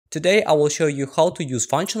Today I will show you how to use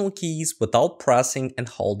functional keys without pressing and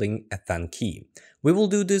holding a Fn key. We will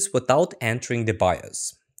do this without entering the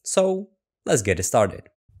BIOS. So let's get started.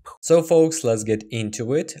 So folks, let's get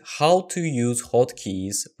into it. How to use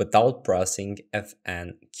hotkeys without pressing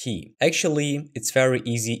Fn key. Actually, it's very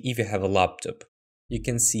easy if you have a laptop. You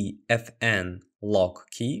can see Fn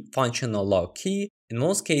lock key, functional lock key. In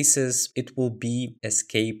most cases, it will be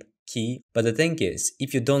escape key, but the thing is,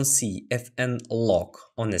 if you don't see Fn lock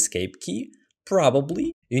on escape key,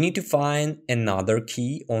 probably you need to find another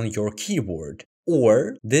key on your keyboard,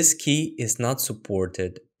 or this key is not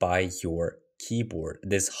supported by your keyboard,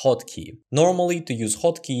 this hotkey. Normally, to use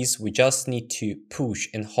hotkeys, we just need to push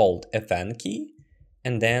and hold Fn key,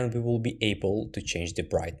 and then we will be able to change the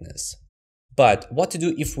brightness. But what to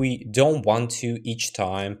do if we don't want to each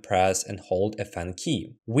time press and hold Fn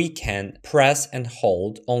key? We can press and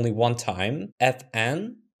hold only one time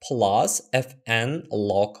Fn plus Fn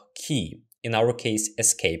lock key, in our case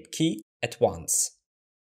escape key, at once.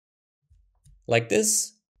 Like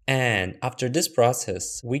this. And after this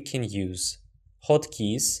process, we can use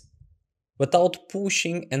hotkeys without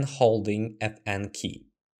pushing and holding Fn key.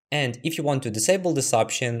 And if you want to disable this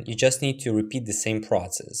option, you just need to repeat the same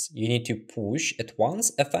process. You need to push at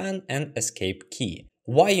once Fn and escape key.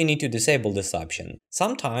 Why you need to disable this option?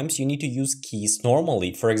 Sometimes you need to use keys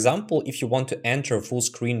normally. For example, if you want to enter full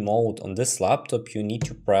screen mode on this laptop, you need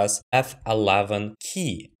to press F11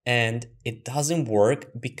 key. And it doesn't work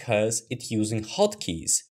because it's using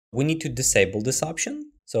hotkeys. We need to disable this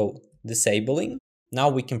option. So disabling. Now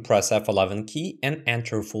we can press F11 key and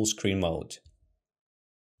enter full screen mode.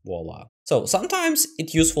 Voila. So sometimes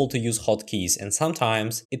it's useful to use hotkeys and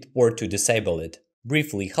sometimes it's worth to disable it.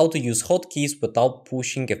 Briefly, how to use hotkeys without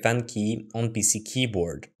pushing a Fn key on PC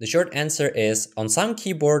keyboard. The short answer is, on some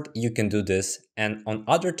keyboard you can do this and on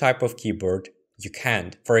other type of keyboard you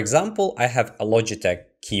can't. For example, I have a Logitech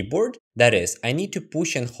keyboard. That is, I need to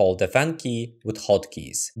push and hold the Fn key with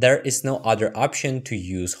hotkeys. There is no other option to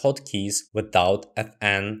use hotkeys without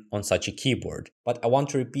Fn on such a keyboard. But I want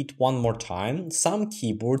to repeat one more time. Some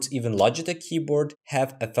keyboards, even Logitech keyboard,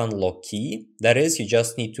 have Fn lock key. That is, you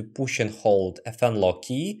just need to push and hold Fn lock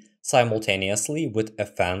key simultaneously with a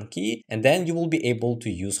Fn key, and then you will be able to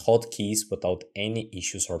use hotkeys without any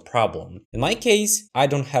issues or problem. In my case, I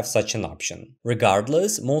don't have such an option.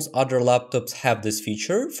 Regardless, most other laptops have this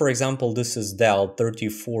feature. For example, this is Dell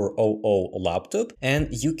 3400 laptop, and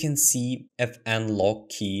you can see Fn lock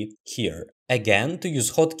key here. Again, to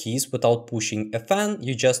use hotkeys without pushing Fn,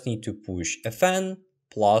 you just need to push Fn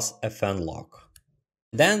plus Fn lock.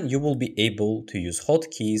 Then you will be able to use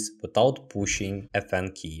hotkeys without pushing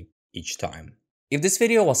Fn key each time. If this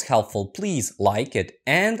video was helpful, please like it,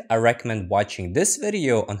 and I recommend watching this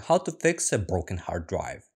video on how to fix a broken hard drive.